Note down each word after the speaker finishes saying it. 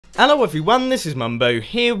Hello everyone, this is Mumbo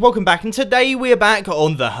here, welcome back, and today we are back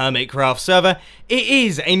on the Hermitcraft server. It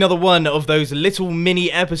is another one of those little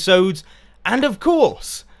mini episodes, and of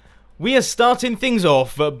course, we are starting things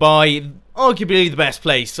off by arguably the best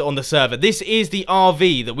place on the server. This is the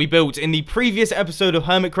RV that we built in the previous episode of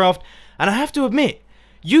Hermitcraft, and I have to admit,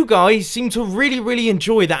 you guys seem to really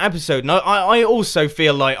enjoy that episode, and I also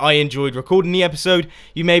feel like I enjoyed recording the episode.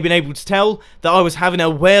 You may have been able to tell that I was having a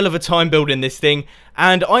whale of a time building this thing,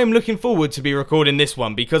 and I am looking forward to be recording this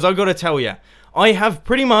one, because I gotta tell you, I have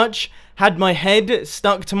pretty much had my head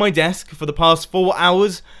stuck to my desk for the past 4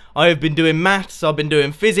 hours. I have been doing maths, I've been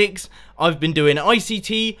doing physics, I've been doing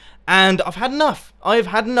ICT, and I've had enough. I've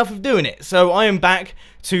had enough of doing it, so I am back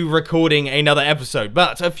to recording another episode.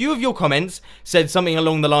 But a few of your comments said something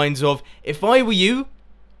along the lines of, if I were you,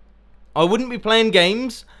 I wouldn't be playing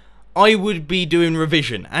games, I would be doing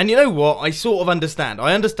revision. And you know what, I sort of understand.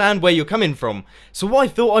 I understand where you're coming from. So what I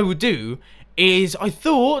thought I would do is, I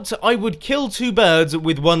thought I would kill 2 birds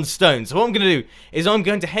with 1 stone. So what I'm going to do is I'm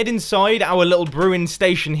going to head inside our little brewing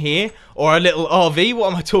station here, or our little RV,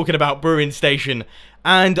 what am I talking about, brewing station,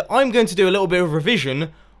 and I'm going to do a little bit of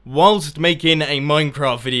revision whilst making a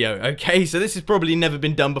Minecraft video, okay? So this has probably never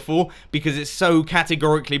been done before because it's so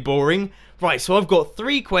categorically boring. Right, so I've got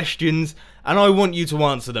 3 questions and I want you to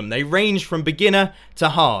answer them. They range from beginner to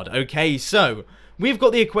hard, okay? So we've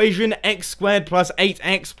got the equation x squared plus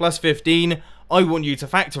 8x plus 15. I want you to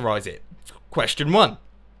factorize it. Question 1.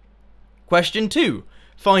 Question 2.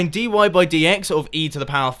 Find dy by dx of e to the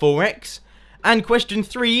power 4x. And question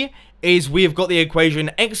 3 is we have got the equation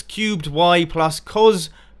x cubed y plus cos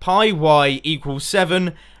pi y equals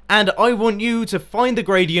 7. And I want you to find the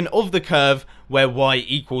gradient of the curve where y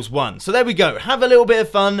equals 1. So there we go. Have a little bit of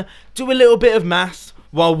fun. Do a little bit of maths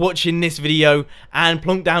while watching this video, and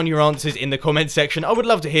plonk down your answers in the comment section. I would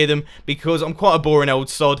love to hear them because I'm quite a boring old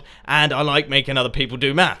sod and I like making other people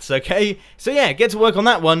do maths, okay? So yeah, get to work on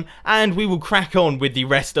that one and we will crack on with the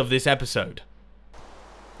rest of this episode.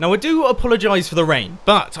 Now I do apologise for the rain,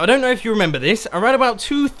 but I don't know if you remember this, around about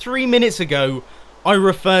 2-3 minutes ago I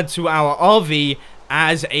referred to our RV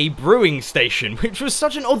as a brewing station, which was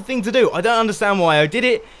such an odd thing to do. I don't understand why I did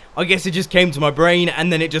it. I guess it just came to my brain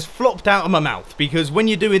and then it just flopped out of my mouth, because when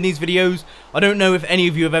you're doing these videos, I don't know if any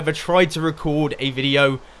of you have ever tried to record a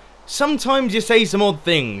video. Sometimes you say some odd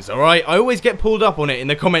things, alright? I always get pulled up on it in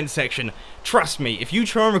the comment section. Trust me, if you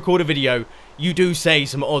try and record a video, you do say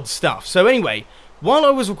some odd stuff. So anyway, while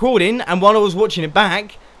I was recording and while I was watching it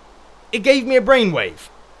back, it gave me a brainwave.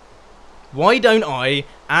 Why don't I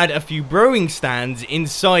add a few brewing stands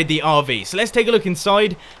inside the RV? So let's take a look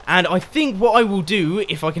inside, and I think what I will do,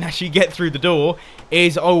 if I can actually get through the door,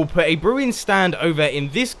 is I will put a brewing stand over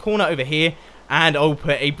in this corner over here, and I'll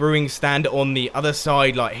put a brewing stand on the other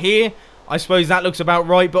side like here. I suppose that looks about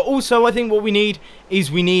right, but also I think what we need is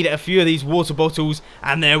we need a few of these water bottles,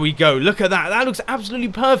 and there we go. Look at that. That looks absolutely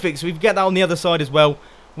perfect, so we can get that on the other side as well.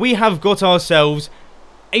 We have got ourselves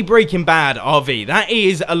a Breaking Bad RV. That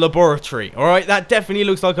is a laboratory, alright? That definitely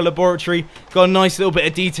looks like a laboratory. Got a nice little bit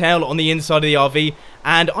of detail on the inside of the RV,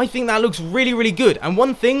 and I think that looks really good. And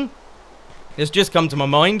one thing that's just come to my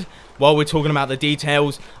mind while we're talking about the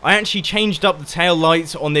details, I actually changed up the tail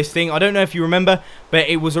lights on this thing. I don't know if you remember, but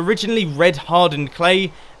it was originally red hardened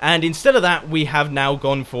clay, and instead of that, we have now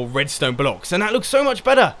gone for redstone blocks, and that looks so much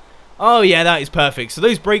better. Oh yeah, that is perfect. So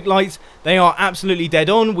those brake lights, they are absolutely dead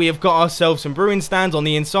on. We have got ourselves some brewing stands on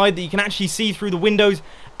the inside that you can actually see through the windows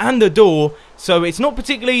and the door, so it's not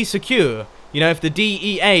particularly secure. You know, if the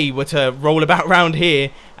DEA were to roll about around here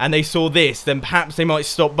and they saw this, then perhaps they might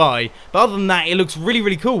stop by. But other than that, it looks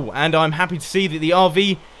really cool, and I'm happy to see that the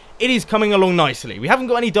RV, it is coming along nicely. We haven't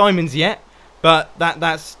got any diamonds yet, but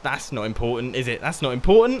that's not important, is it? That's not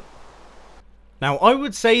important. Now, I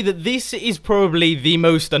would say that this is probably the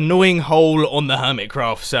most annoying hole on the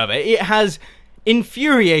Hermitcraft server. It has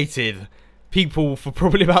infuriated people for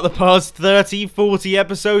probably about the past 30-40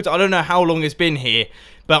 episodes. I don't know how long it's been here,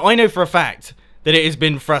 but I know for a fact that it has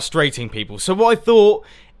been frustrating people. So what I thought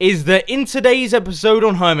is that in today's episode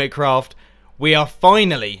on Hermitcraft, we are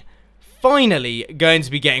finally going to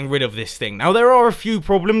be getting rid of this thing. Now, there are a few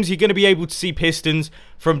problems. You're going to be able to see pistons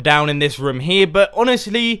from down in this room here, but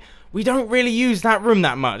honestly, we don't really use that room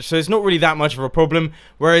that much, so it's not really that much of a problem.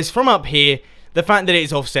 Whereas from up here, the fact that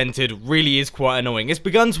it's off-centered really is quite annoying. It's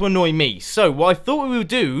begun to annoy me. So what I thought we would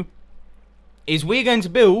do is we're going to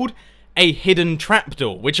build a hidden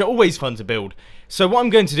trapdoor, which are always fun to build. So what I'm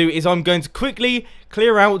going to do is I'm going to quickly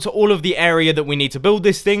clear out all of the area that we need to build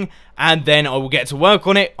this thing, and then I will get to work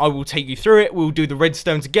on it. I will take you through it, we'll do the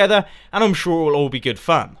redstone together, and I'm sure it will all be good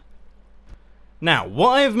fun. Now, what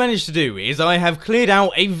I have managed to do is I have cleared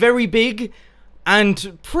out a very big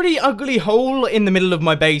and pretty ugly hole in the middle of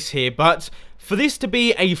my base here, but for this to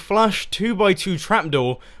be a flush 2x2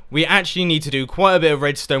 trapdoor, we actually need to do quite a bit of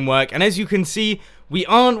redstone work, and as you can see, we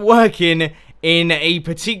aren't working in a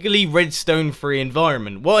particularly redstone-free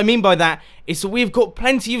environment. What I mean by that is that we've got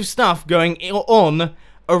plenty of stuff going on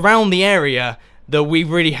around the area that we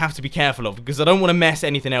really have to be careful of, because I don't want to mess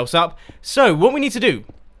anything else up. So, what we need to do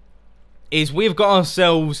is we've got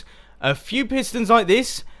ourselves a few pistons like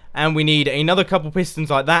this, and we need another couple pistons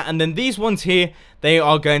like that, and then these ones here, they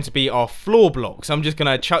are going to be our floor blocks. I'm just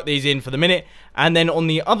going to chuck these in for the minute, and then on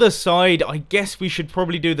the other side, I guess we should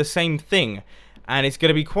probably do the same thing, and it's going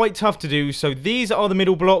to be quite tough to do. So these are the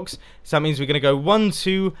middle blocks, so that means we're going to go 1,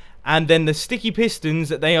 2, and then the sticky pistons,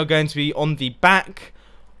 they are going to be on the back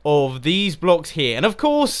of these blocks here. And of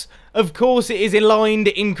course it is aligned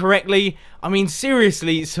incorrectly. I mean,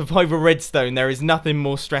 seriously, Survivor Redstone, there is nothing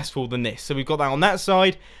more stressful than this. So we've got that on that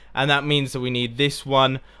side, and that means that we need this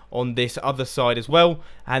one on this other side as well.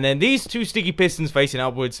 And then these two sticky pistons facing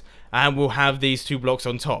upwards, and we'll have these two blocks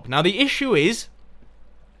on top. Now, the issue is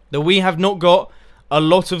that we have not got a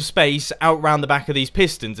lot of space out round the back of these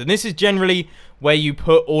pistons, and this is generally where you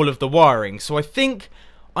put all of the wiring. So I think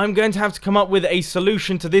I'm going to have to come up with a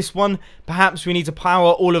solution to this one. Perhaps we need to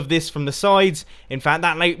power all of this from the sides. In fact,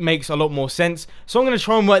 that makes a lot more sense. So I'm going to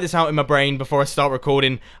try and work this out in my brain before I start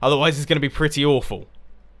recording. Otherwise, it's going to be pretty awful.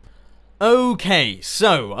 Okay,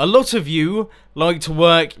 so a lot of you like to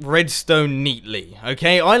work redstone neatly,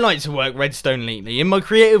 okay? I like to work redstone neatly. In my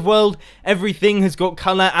creative world, everything has got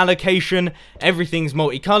color allocation. Everything's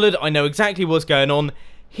multicolored. I know exactly what's going on.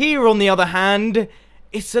 Here, on the other hand,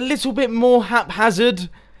 it's a little bit more haphazard.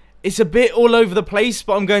 It's a bit all over the place,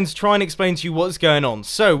 but I'm going to try and explain to you what's going on.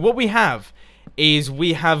 So, what we have is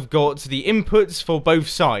we have got the inputs for both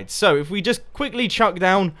sides. So, if we just quickly chuck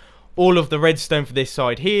down all of the redstone for this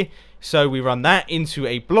side here, so we run that into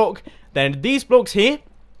a block, then these blocks here,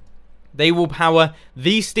 they will power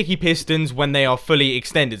these sticky pistons when they are fully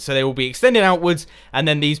extended. So they will be extended outwards, and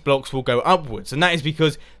then these blocks will go upwards. And that is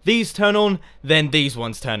because these turn on, then these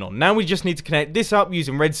ones turn on. Now we just need to connect this up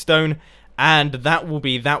using redstone, and that will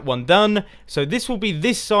be that one done. So this will be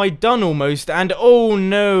this side done almost, and oh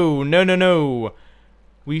no.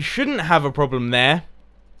 We shouldn't have a problem there.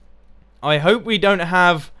 I hope we don't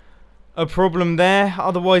have a problem there,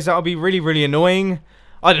 otherwise that'll be really annoying.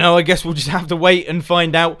 I don't know, I guess we'll just have to wait and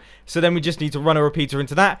find out. So then we just need to run a repeater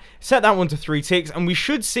into that, set that one to 3 ticks, and we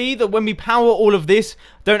should see that when we power all of this,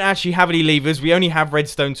 don't actually have any levers, we only have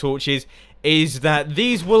redstone torches, is that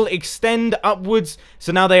these will extend upwards,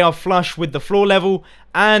 so now they are flush with the floor level,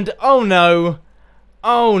 and oh no,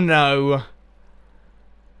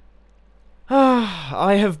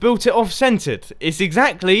 I have built it off-centered. It's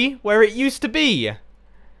exactly where it used to be,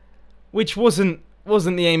 which wasn't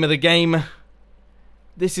the aim of the game.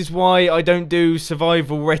 This is why I don't do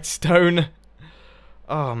survival redstone.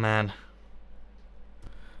 Oh, man.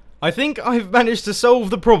 I think I've managed to solve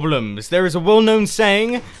the problems. There is a well-known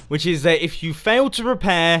saying, which is that if you fail to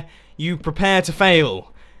prepare, you prepare to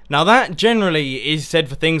fail. Now, that generally is said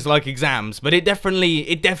for things like exams, but it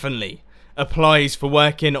definitely applies for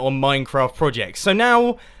working on Minecraft projects. So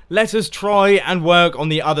now, let us try and work on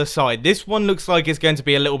the other side. This one looks like it's going to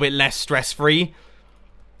be a little bit less stress-free.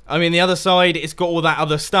 I mean, the other side, it's got all that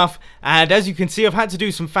other stuff, and as you can see, I've had to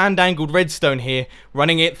do some fan-dangled redstone here,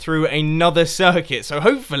 running it through another circuit. So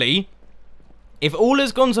hopefully, if all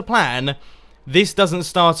has gone to plan, this doesn't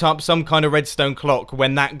start up some kind of redstone clock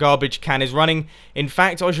when that garbage can is running. In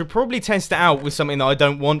fact, I should probably test it out with something that I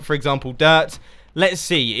don't want, for example, dirt. Let's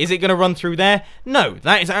see, is it going to run through there? No,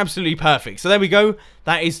 that is absolutely perfect. So there we go,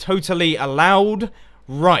 that is totally allowed.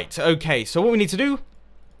 Right, okay, so what we need to do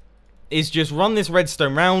is just run this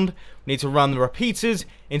redstone round. We need to run the repeaters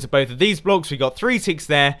into both of these blocks. We got 3 ticks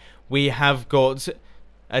there. We have got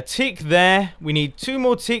a tick there. We need 2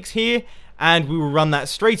 more ticks here, and we will run that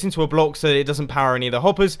straight into a block so that it doesn't power any of the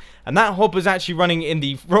hoppers. And that hopper's actually running in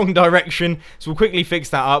the wrong direction, so we'll quickly fix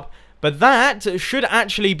that up. But that should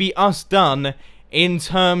actually be us done in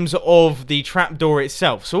terms of the trapdoor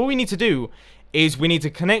itself. So all we need to do is we need to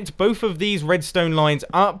connect both of these redstone lines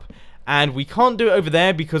up. And we can't do it over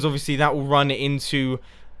there because obviously that will run into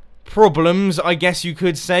problems, I guess you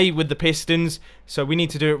could say, with the pistons. So we need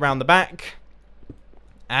to do it round the back.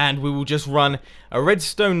 And we will just run a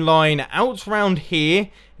redstone line out round here.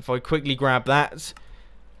 If I quickly grab that.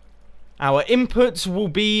 Our inputs will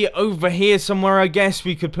be over here somewhere, I guess.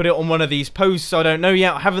 We could put it on one of these posts. I don't know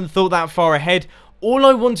yet. I haven't thought that far ahead. All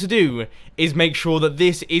I want to do is make sure that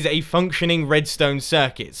this is a functioning redstone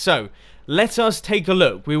circuit. So let us take a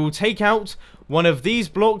look. We will take out one of these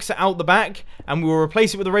blocks out the back, and we will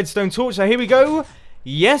replace it with a redstone torch. So here we go.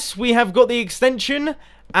 Yes, we have got the extension.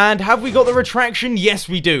 And have we got the retraction? Yes,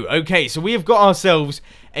 we do. Okay, so we have got ourselves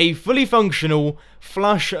a fully functional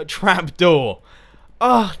flush trapdoor.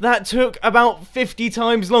 Oh, that took about 50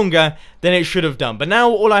 times longer than it should have done. But now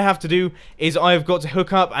all I have to do is I have got to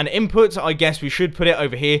hook up an input. I guess we should put it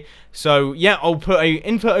over here. So, yeah, I'll put an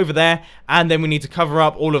input over there. And then we need to cover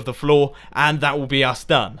up all of the floor. And that will be us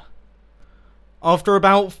done. After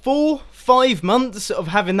about 4-5 months of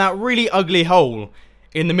having that really ugly hole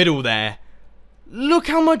in the middle there, look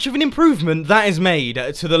how much of an improvement that is made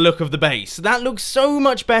to the look of the base. That looks so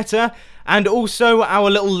much better. And also our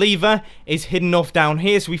little lever is hidden off down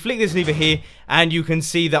here. So we flick this lever here and you can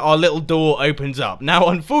see that our little door opens up. Now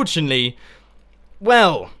unfortunately,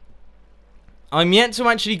 well, I'm yet to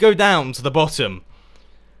actually go down to the bottom.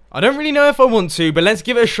 I don't really know if I want to, but let's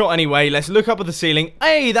give it a shot anyway. Let's look up at the ceiling.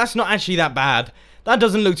 Hey, that's not actually that bad. That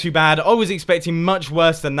doesn't look too bad. I was expecting much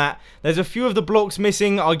worse than that. There's a few of the blocks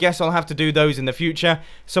missing. I guess I'll have to do those in the future.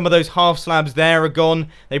 Some of those half slabs there are gone.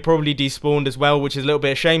 They probably despawned as well, which is a little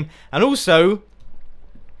bit of a shame. And also,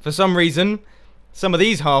 for some reason, some of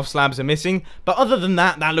these half slabs are missing. But other than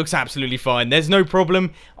that, that looks absolutely fine. There's no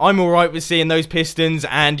problem. I'm alright with seeing those pistons,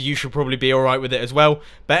 and you should probably be alright with it as well.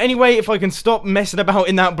 But anyway, if I can stop messing about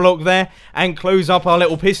in that block there and close up our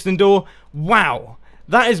little piston door, wow.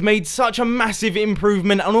 That has made such a massive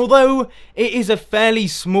improvement, and although it is a fairly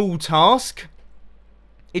small task,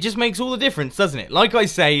 it just makes all the difference, doesn't it? Like I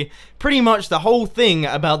say, pretty much the whole thing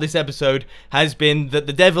about this episode has been that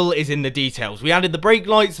the devil is in the details. We added the brake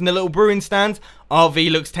lights and the little brewing stand. RV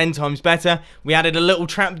looks 10 times better. We added a little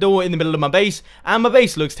trapdoor in the middle of my base, and my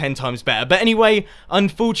base looks 10 times better. But anyway,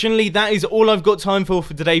 unfortunately, that is all I've got time for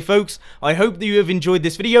today, folks. I hope that you have enjoyed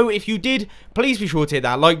this video. If you did, please be sure to hit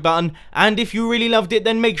that like button. And if you really loved it,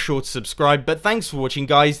 then make sure to subscribe. But thanks for watching,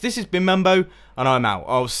 guys. This has been Mumbo, and I'm out.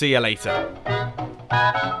 I'll see you later.